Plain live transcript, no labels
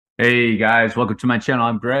Hey guys, welcome to my channel.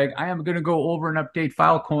 I'm Greg. I am going to go over and update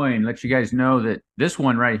Filecoin, let you guys know that this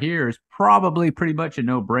one right here is probably pretty much a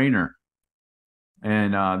no-brainer.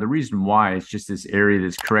 And the reason why is just this area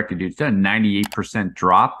that's corrected, dude. It's done a 98%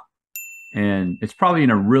 drop, and it's probably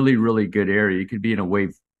in a really, really good area. You could be in a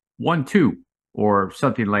wave 1, 2, or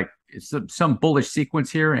something like some bullish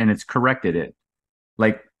sequence here, and it's corrected it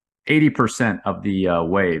like 80% of the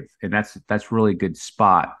wave, and that's really good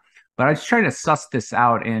spot. But I was trying to suss this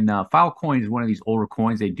out, and Filecoin is one of these older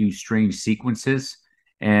coins. They do strange sequences,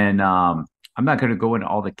 and I'm not going to go into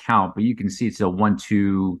all the count, but you can see it's a 1,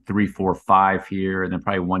 2, 3, 4, 5 here, and then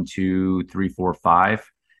probably 1, 2, 3, 4,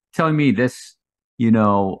 5, telling me this. You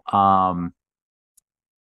know,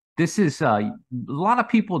 this is a lot of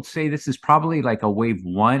people would say this is probably like a wave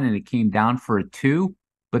 1, and it came down for a 2,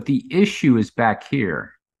 but the issue is back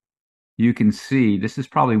here. You can see this is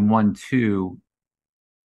probably 1, 2,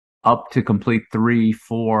 up to complete 3,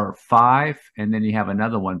 4, 5, and then you have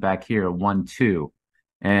another one back here, 1, 2.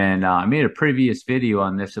 And I made a previous video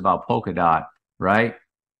on this about Polkadot, right?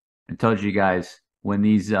 I told you guys when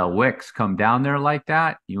these wicks come down there like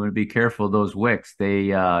that, you want to be careful of those wicks. They,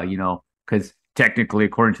 because technically,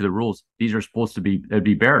 according to the rules, these are supposed to be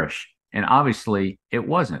bearish, and obviously it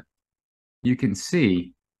wasn't. You can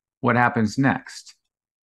see what happens next.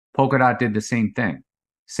 Polkadot did the same thing.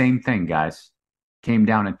 Same thing, guys. Came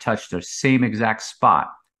down and touched the same exact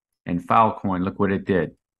spot. And Filecoin, look what it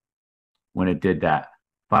did when it did that.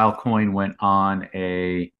 Filecoin went on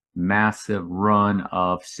a massive run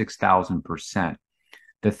of 6,000%.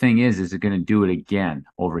 The thing is it going to do it again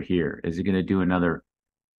over here? Is it going to do another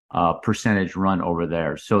percentage run over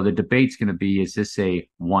there? So the debate's going to be, is this a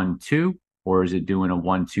 1, 2, or is it doing a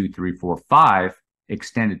 1, 2, 3, 4, 5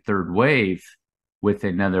 extended third wave with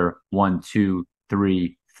another 1, 2,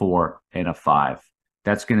 3, 4, and a 5?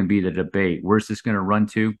 That's going to be the debate. Where's this going to run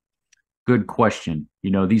to? Good question. You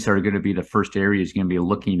know, these are going to be the first areas you're going to be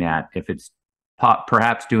looking at. If it's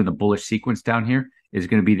perhaps doing the bullish sequence down here, is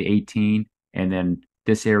going to be the 18, and then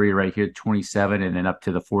this area right here, 27, and then up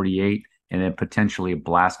to the 48, and then potentially a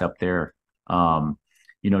blast up there.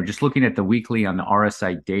 Just looking at the weekly on the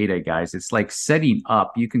RSI data, guys, it's like setting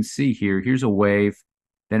up. You can see here, here's a wave,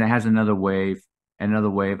 then it has another wave, another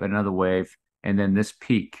wave, another wave, and then this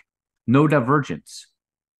peak. No divergence.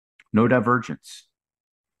 No divergence,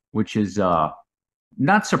 which is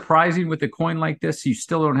not surprising with a coin like this. You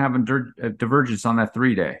still don't have a divergence on that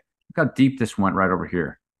 3-day. Look how deep this went right over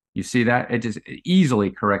here. You see that? It just easily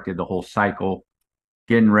corrected the whole cycle,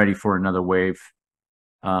 getting ready for another wave.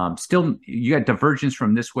 Still, you got divergence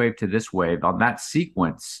from this wave to this wave on that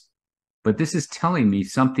sequence, but this is telling me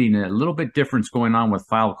something a little bit different going on with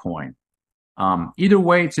Filecoin. Either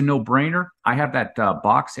way, it's a no-brainer. I have that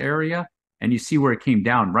box area, and you see where it came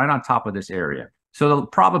down right on top of this area. So the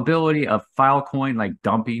probability of Filecoin like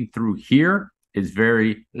dumping through here is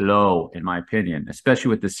very low, in my opinion, especially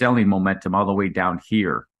with the selling momentum all the way down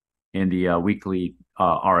here in the weekly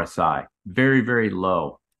RSI. Very, very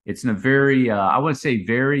low. It's in a very, I wouldn't say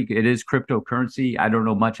it is cryptocurrency. I don't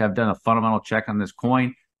know much. I've done a fundamental check on this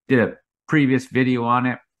coin, did a previous video on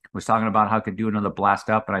it, was talking about how it could do another blast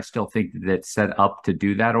up, and I still think that it's set up to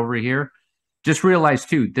do that over here. Just realize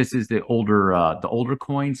too, this is the older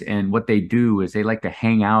coins, and what they do is they like to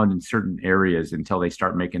hang out in certain areas until they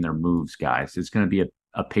start making their moves, guys. It's going to be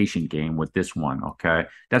a patient game with this one, okay?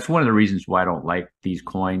 That's one of the reasons why I don't like these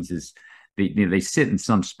coins is they sit in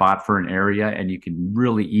some spot for an area, and you can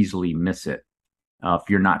really easily miss it if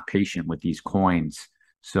you're not patient with these coins.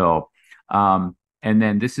 So, and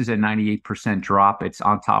then this is a 98% drop. It's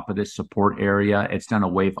on top of this support area. It's done a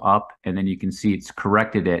wave up, and then you can see it's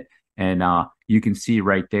corrected it. And you can see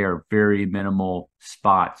right there, very minimal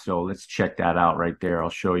spot. So let's check that out right there. I'll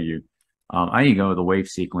show you. I need to go to the wave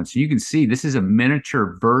sequence. You can see this is a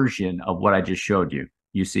miniature version of what I just showed you.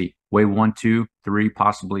 You see wave 1, 2, 3,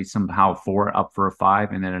 possibly somehow 4 up for a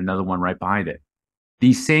 5, and then another one right behind it.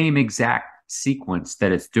 The same exact sequence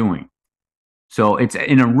that it's doing. So it's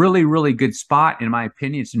in a really, really good spot. In my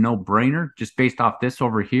opinion, it's a no-brainer just based off this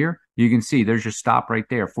over here. You can see there's your stop right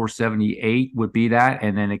there. 478 would be that.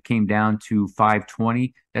 And then it came down to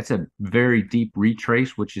 520. That's a very deep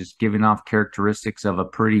retrace, which is giving off characteristics of a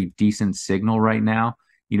pretty decent signal right now.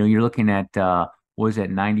 You know, you're looking at, what is that,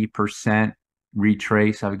 90%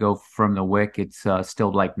 retrace. I would go from the wick. It's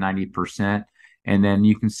still like 90%. And then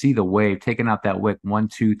you can see the wave taking out that wick 1,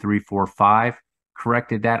 2, 3, 4, 5.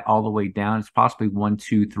 Corrected that all the way down. It's possibly 1,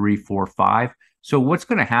 2, 3, 4, 5. So what's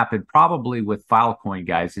going to happen probably with Filecoin,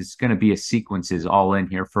 guys, it's going to be a sequences all in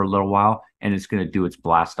here for a little while, and it's going to do its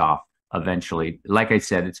blast off eventually. Like I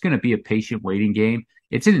said, it's going to be a patient waiting game.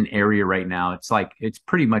 it's in an area right now. It's like, it's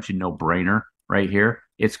pretty much a no-brainer right here.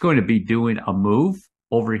 It's going to be doing a move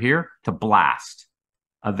over here to blast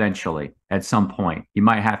eventually at some point. You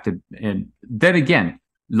might have to, and then again,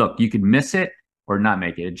 look, you could miss it or not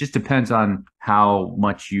make it. It just depends on how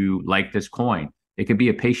much you like this coin. It could be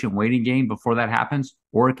a patient waiting game before that happens,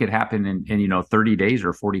 or it could happen in 30 days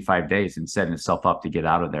or 45 days and setting itself up to get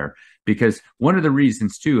out of there. Because one of the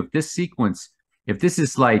reasons too, if this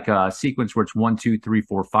is like a sequence where it's 1, 2, 3,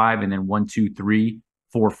 4, 5, and then 1, 2, 3,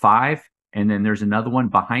 4, 5, and then there's another one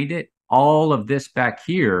behind it, all of this back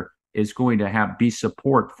here is going to be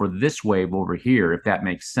support for this wave over here, if that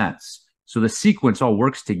makes sense. So the sequence all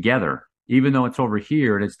works together, even though it's over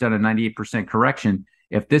here and it's done a 98% correction.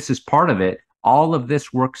 If this is part of it, all of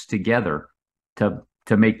this works together to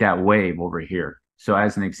make that wave over here. So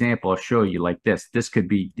as an example, I'll show you like this. This could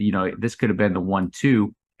be, this could have been the 1,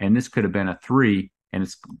 2, and this could have been a 3, and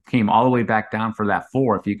it came all the way back down for that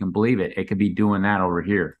 4. If you can believe it, it could be doing that over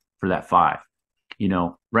here for that 5.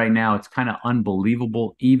 Right now it's kind of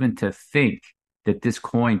unbelievable even to think that this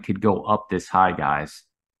coin could go up this high, guys.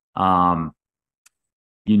 That's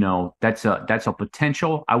a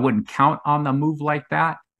potential. I wouldn't count on the move like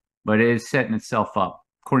that, but it is setting itself up.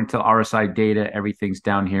 According to RSI data, everything's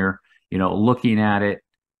down here. Looking at it,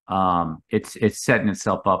 it's setting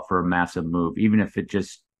itself up for a massive move. Even if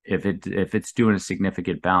it's doing a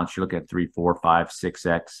significant bounce, you're looking at 3, 4, 5,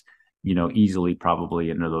 6x, easily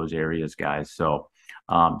probably into those areas, guys. So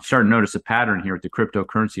starting to notice a pattern here with the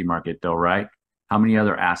cryptocurrency market, though, right? How many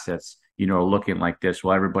other assets, are looking like this?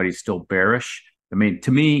 Well, everybody's still bearish. I mean,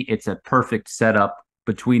 to me, it's a perfect setup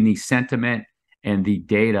between the sentiment and the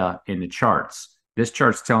data in the charts. This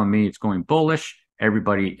chart's telling me it's going bullish.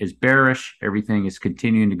 Everybody is bearish. Everything is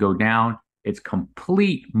continuing to go down. It's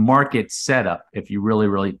complete market setup if you really,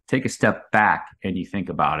 really take a step back and you think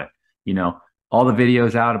about it. All the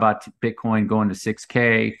videos out about Bitcoin going to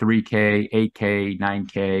 6K, 3K, 8K,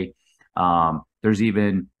 9K. There's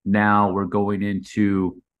even now we're going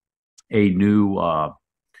into a new,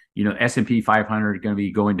 S&P 500 is going to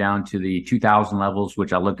be going down to the 2000 levels,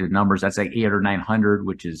 which I looked at numbers. That's like 800 or 900,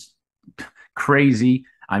 which is crazy.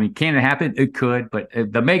 I mean, can it happen? It could, but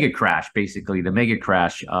the mega crash, basically, the mega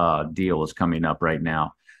crash deal is coming up right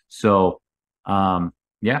now. So,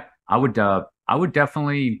 yeah, I would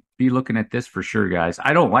definitely be looking at this for sure, guys.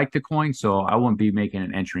 I don't like the coin, so I wouldn't be making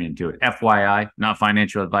an entry into it. FYI, not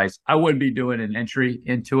financial advice. I wouldn't be doing an entry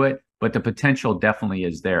into it, but the potential definitely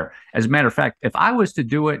is there. As a matter of fact, if I was to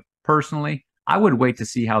do it personally, I would wait to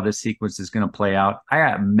see how this sequence is going to play out.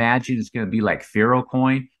 I imagine it's going to be like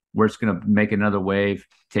Filecoin, where it's going to make another wave,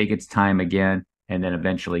 take its time again, and then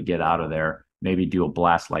eventually get out of there. Maybe do a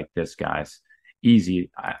blast like this, guys. Easy,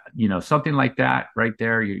 something like that right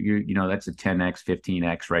there. That's a 10x,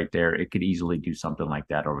 15x right there. It could easily do something like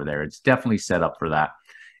that over there. It's definitely set up for that.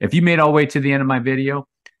 If you made all the way to the end of my video,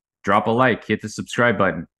 drop a like, hit the subscribe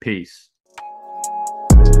button. Peace.